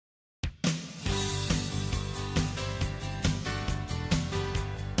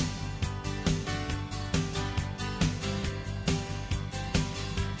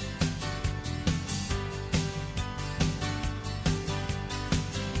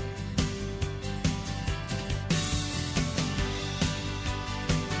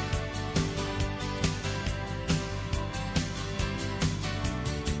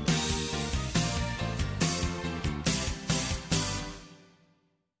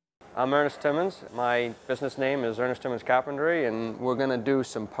I'm Ernest Timmons. My business name is Ernest Timmons Carpentry, and we're going to do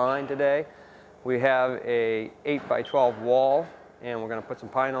some pine today. We have a 8x12 wall, and we're going to put some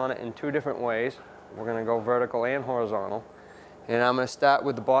pine on it in two different ways. We're going to go vertical and horizontal. And I'm going to start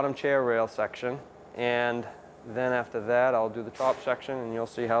with the bottom chair rail section, and then after that I'll do the top section, and you'll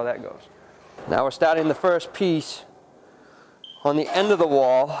see how that goes. Now we're starting the first piece on the end of the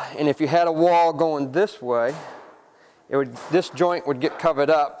wall, and if you had a wall going this way, this joint would get covered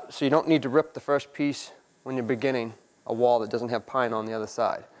up, so you don't need to rip the first piece when you're beginning a wall that doesn't have pine on the other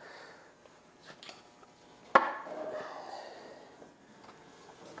side.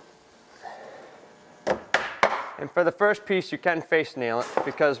 And for the first piece, you can face nail it,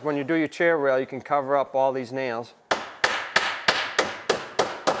 because when you do your chair rail, you can cover up all these nails.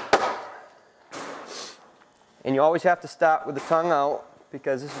 And you always have to start with the tongue out,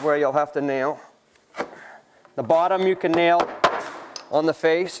 because this is where you'll have to nail. The bottom you can nail on the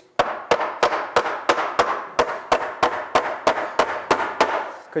face,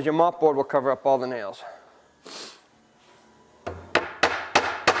 because your mopboard will cover up all the nails.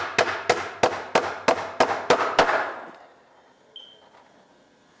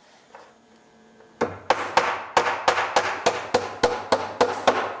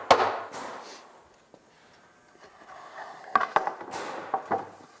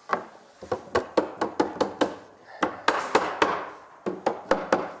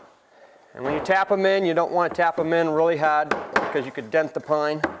 And when you tap them in, you don't want to tap them in really hard because you could dent the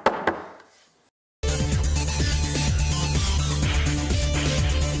pine.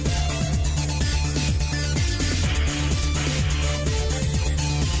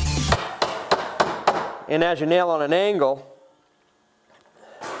 And as you nail on an angle,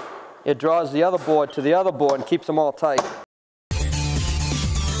 it draws the other board to the other board and keeps them all tight.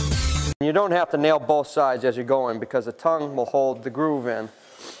 You don't have to nail both sides as you're going, because the tongue will hold the groove in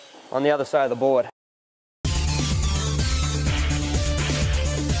on the other side of the board.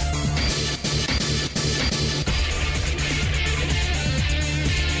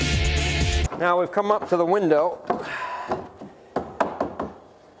 Now we've come up to the window,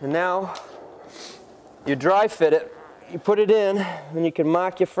 and now you dry fit it, you put it in, and you can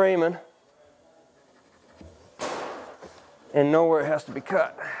mark your framing and know where it has to be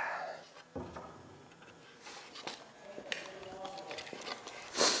cut.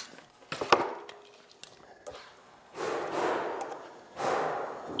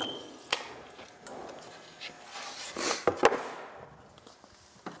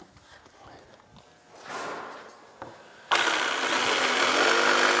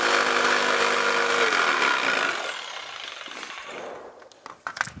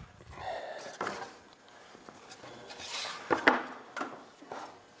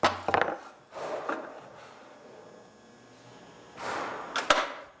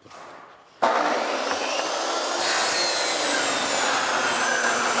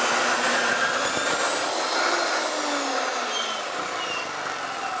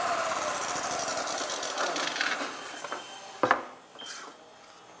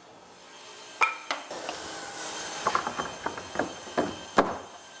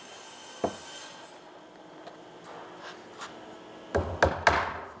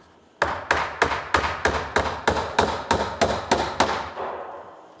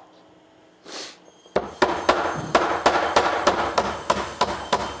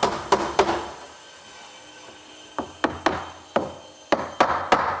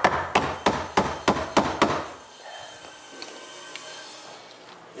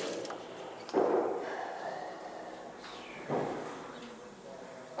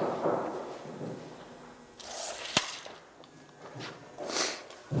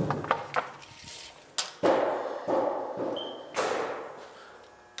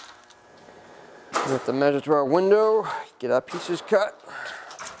 We have to measure to our window, get our pieces cut.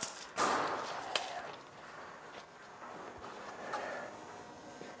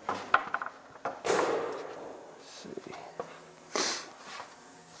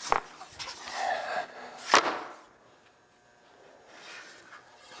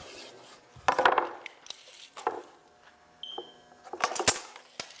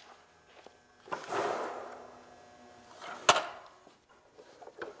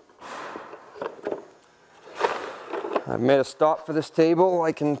 I've made a stop for this table.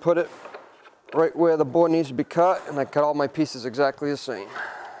 I can put it right where the board needs to be cut, and I cut all my pieces exactly the same.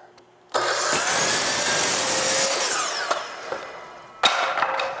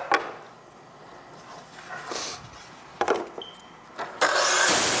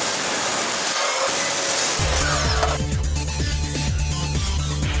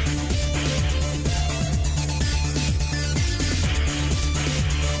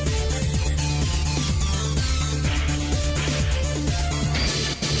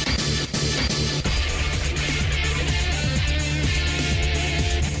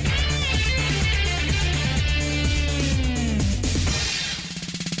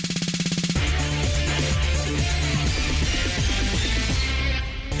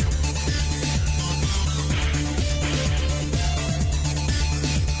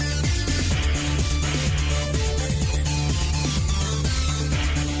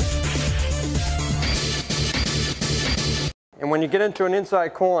 And when you get into an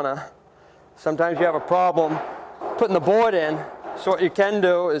inside corner, sometimes you have a problem putting the board in. So what you can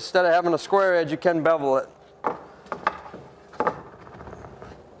do is, instead of having a square edge, you can bevel it.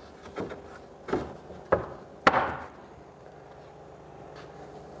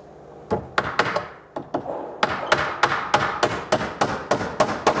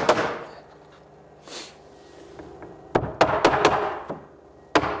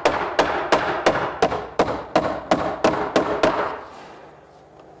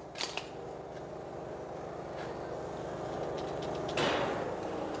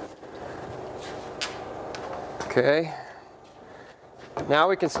 Okay, now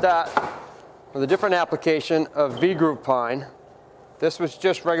we can start with a different application of V-groove pine. This was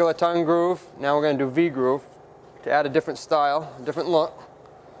just regular tongue groove. Now we're going to do V-groove to add a different style, a different look.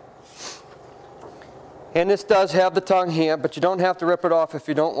 And this does have the tongue here, but you don't have to rip it off if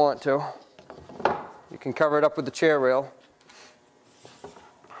you don't want to. You can cover it up with the chair rail.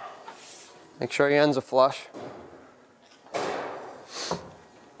 Make sure your ends are flush.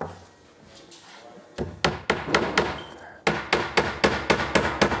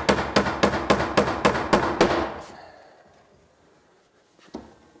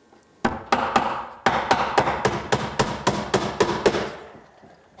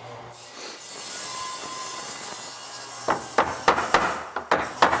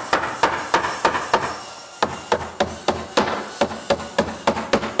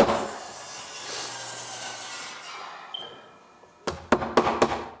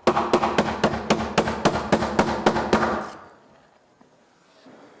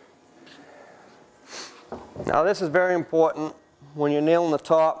 Now this is very important. When you're nailing the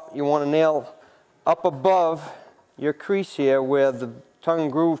top, you want to nail up above your crease here where the tongue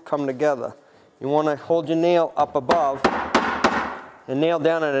and groove come together. You want to hold your nail up above and nail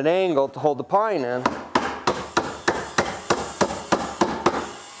down at an angle to hold the pine in.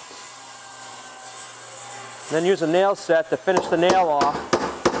 Then use a nail set to finish the nail off.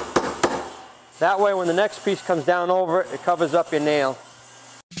 That way when the next piece comes down over it, it covers up your nail.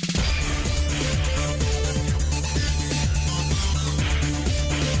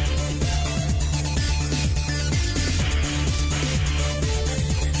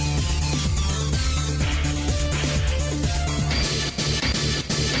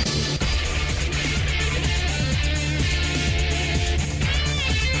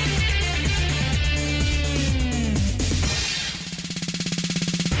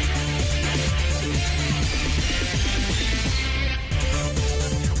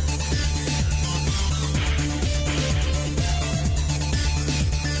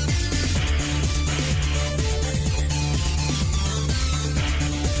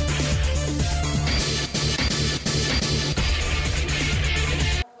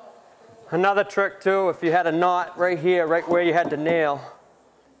 Another trick too, if you had a knot right here, right where you had the nail,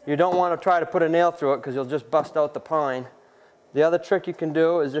 you don't want to try to put a nail through it because you'll just bust out the pine. The other trick you can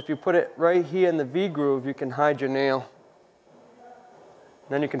do is if you put it right here in the V-groove, you can hide your nail.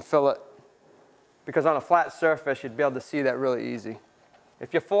 Then you can fill it. Because on a flat surface, you'd be able to see that really easy.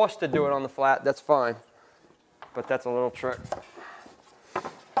 If you're forced to do it on the flat, that's fine. But that's a little trick.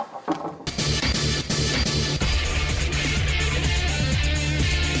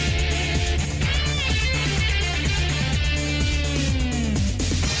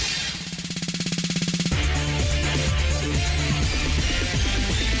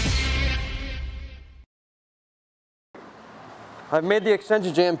 I've made the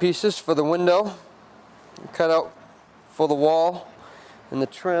extension jam pieces for the window, cut out for the wall and the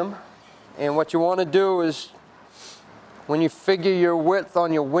trim. And what you want to do is, when you figure your width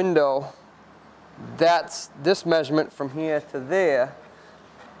on your window, that's this measurement from here to there.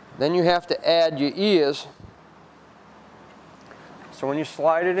 Then you have to add your ears. So when you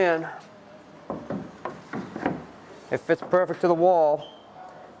slide it in, it fits perfect to the wall.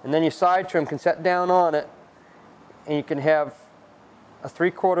 And then your side trim can set down on it, and you can have a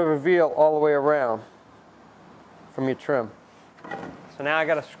 3/4 reveal all the way around from your trim. So now I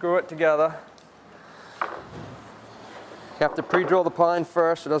got to screw it together. You have to pre-drill the pine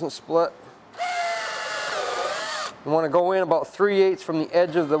first so it doesn't split. You want to go in about 3/8 from the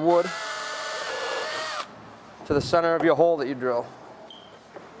edge of the wood to the center of your hole that you drill.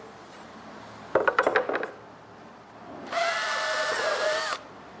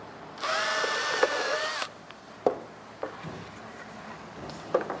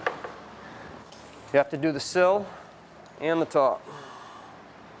 You have to do the sill and the top.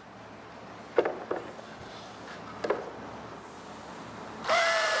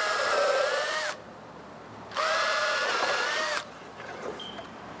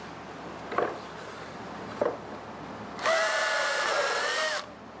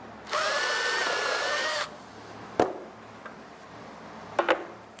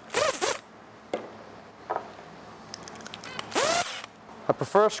 I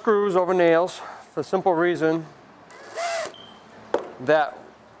prefer screws over nails for the simple reason that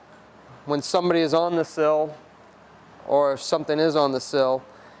when somebody is on the sill, or if something is on the sill,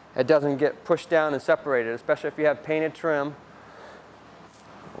 it doesn't get pushed down and separated, especially if you have painted trim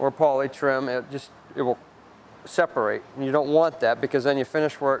or poly trim. It will separate. And you don't want that, because then your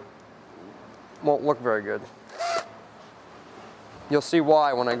finished work won't look very good. You'll see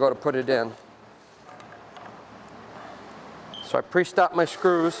why when I go to put it in. So I pre-stop my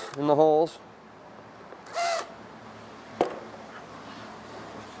screws in the holes.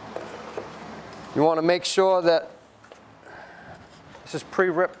 You want to make sure that this is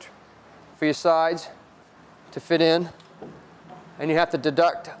pre-ripped for your sides to fit in. And you have to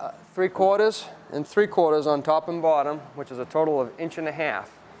deduct 3/4 and 3/4 on top and bottom, which is a total of 1.5 inches.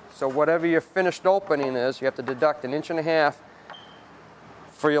 So whatever your finished opening is, you have to deduct 1.5 inches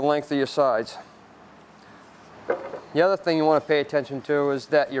for your length of your sides. The other thing you want to pay attention to is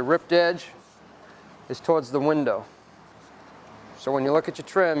that your ripped edge is towards the window. So when you look at your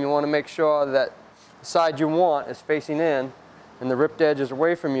trim, you want to make sure that the side you want is facing in and the ripped edge is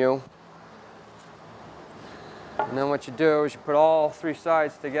away from you. And then what you do is you put all 3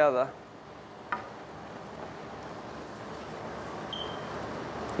 sides together.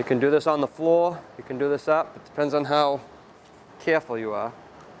 You can do this on the floor, you can do this up. It depends on how careful you are.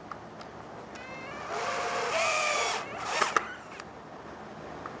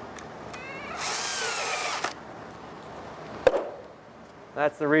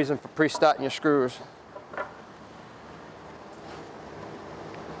 That's the reason for pre-starting your screws.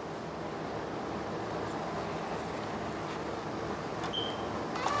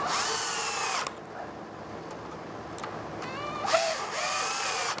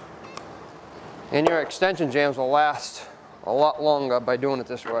 And your extension jambs will last a lot longer by doing it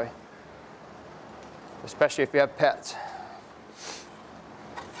this way, especially if you have pets.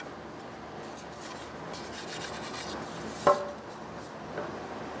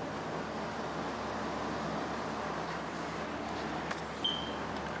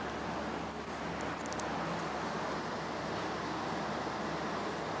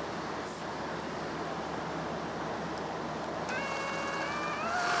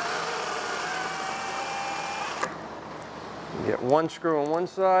 Get one screw on one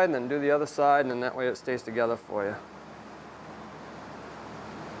side and then do the other side, and then that way it stays together for you.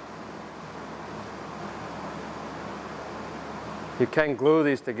 You can glue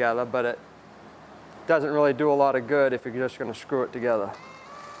these together, but it doesn't really do a lot of good if you're just going to screw it together.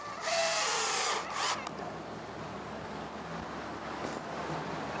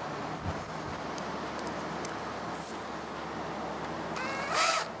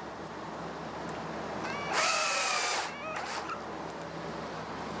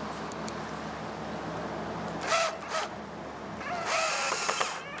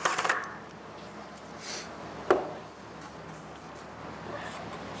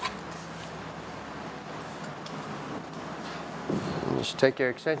 Just take your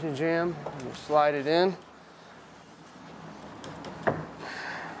extension jamb and you slide it in.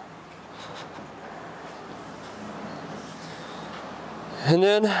 And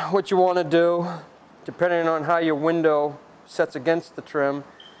then what you want to do, depending on how your window sets against the trim,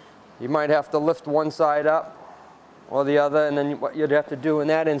 you might have to lift one side up or the other, and then what you'd have to do in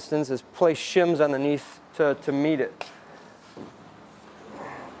that instance is place shims underneath to meet it.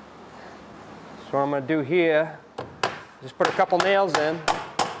 So what I'm going to do here, just put a couple nails in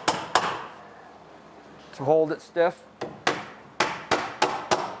to hold it stiff.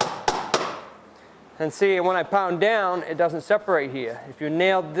 And see, when I pound down, it doesn't separate here. If you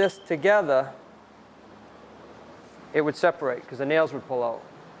nailed this together, it would separate because the nails would pull out.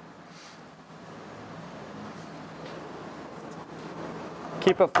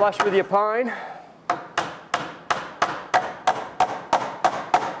 Keep it flush with your pine.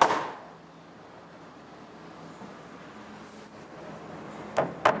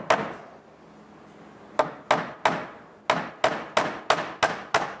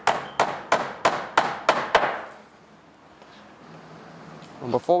 And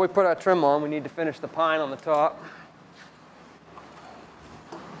before we put our trim on, we need to finish the pine on the top.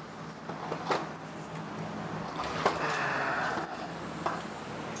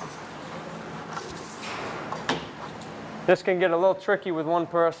 This can get a little tricky with one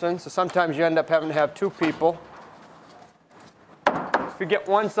person, so sometimes you end up having to have 2 people. If you get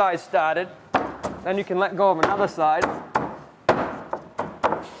one side started, then you can let go of another side.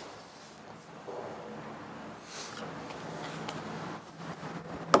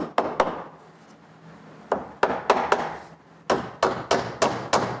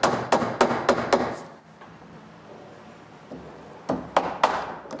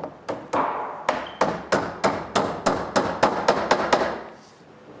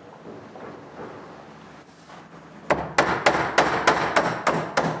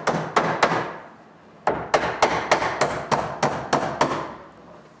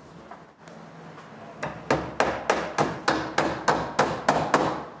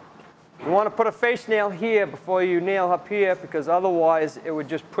 You want to put a face nail here before you nail up here, because otherwise it would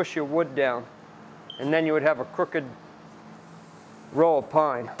just push your wood down. And then you would have a crooked row of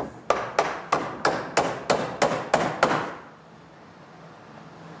pine.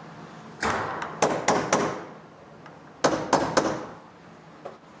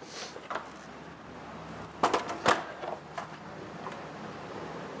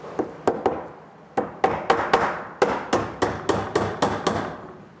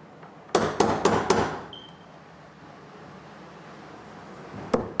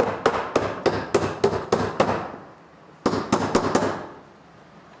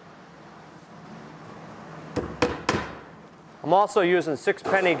 I'm also using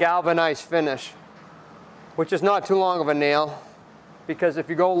 6-penny galvanized finish, which is not too long of a nail, because if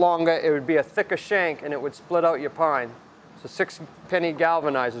you go longer, it would be a thicker shank and it would split out your pine. So 6-penny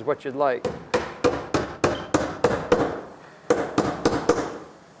galvanized is what you'd like.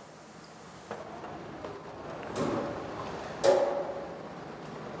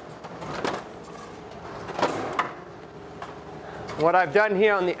 What I've done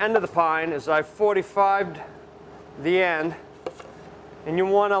here on the end of the pine is I've 45'd the end, and you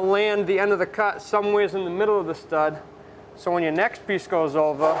want to land the end of the cut somewhere in the middle of the stud. So when your next piece goes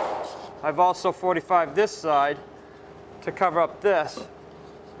over, I've also 45'd this side to cover up this.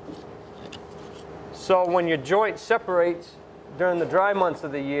 So when your joint separates during the dry months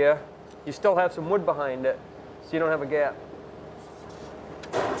of the year, you still have some wood behind it, so you don't have a gap.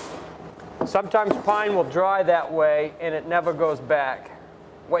 Sometimes pine will dry that way and it never goes back.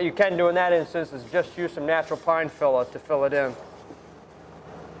 What you can do in that instance is just use some natural pine filler to fill it in.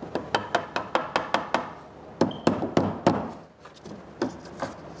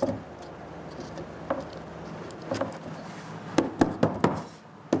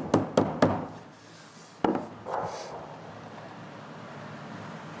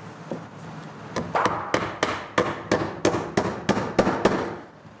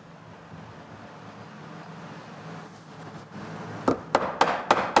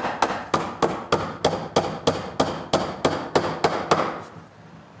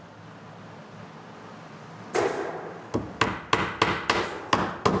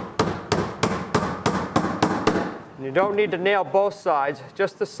 You don't need to nail both sides,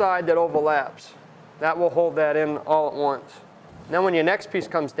 just the side that overlaps. That will hold that in all at once. Then when your next piece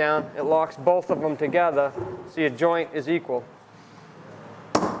comes down, it locks both of them together so your joint is equal.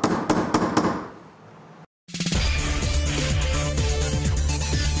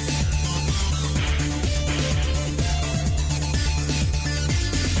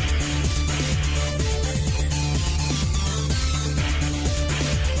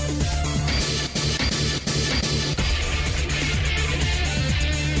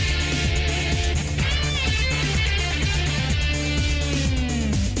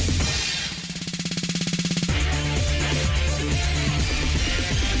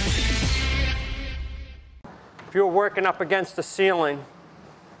 If you're working up against the ceiling,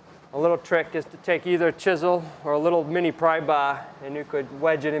 a little trick is to take either a chisel or a little mini pry bar, and you could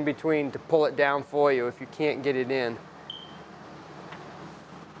wedge it in between to pull it down for you if you can't get it in.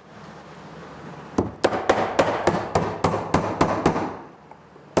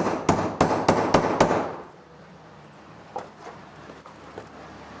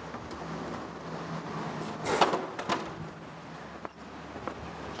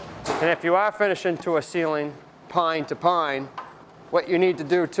 And if you are finishing to a ceiling, pine to pine, what you need to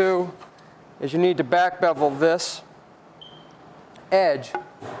do too is you need to back bevel this edge.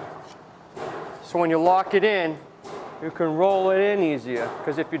 So when you lock it in, you can roll it in easier.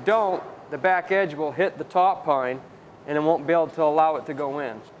 Because if you don't, the back edge will hit the top pine and it won't be able to allow it to go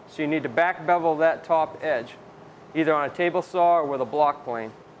in. So you need to back bevel that top edge, either on a table saw or with a block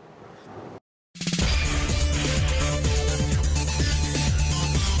plane.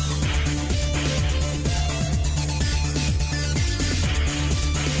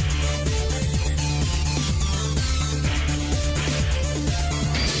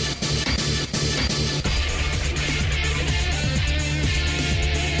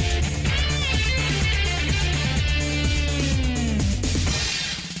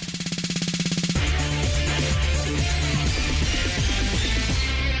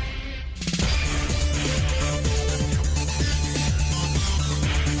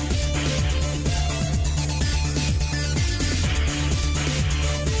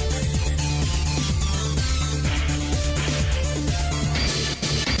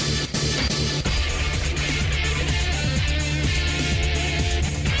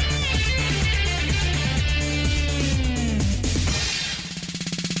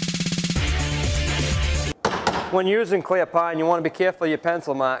 When using clear pine, you want to be careful of your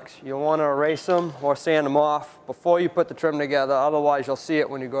pencil marks. You'll want to erase them or sand them off before you put the trim together, otherwise you'll see it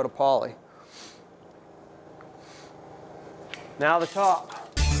when you go to poly. Now the top.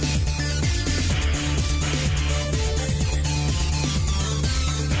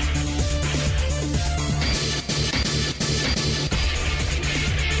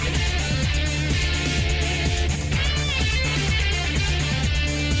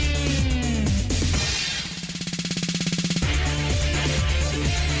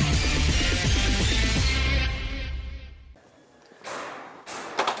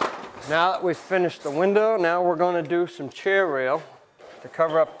 Now that we've finished the window, now we're going to do some chair rail to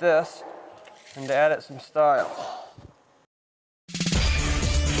cover up this and to add it some style.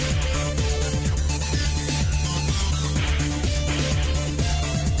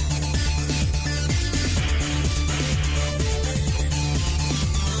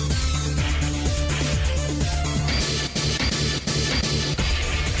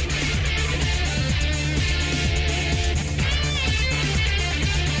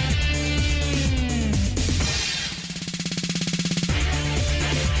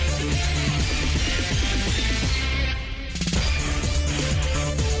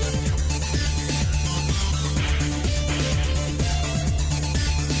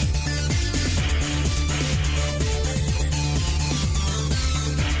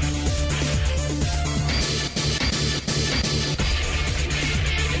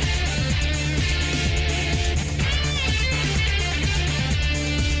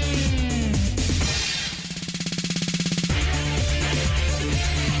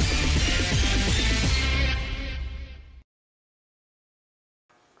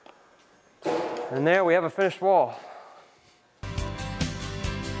 And there we have a finished wall.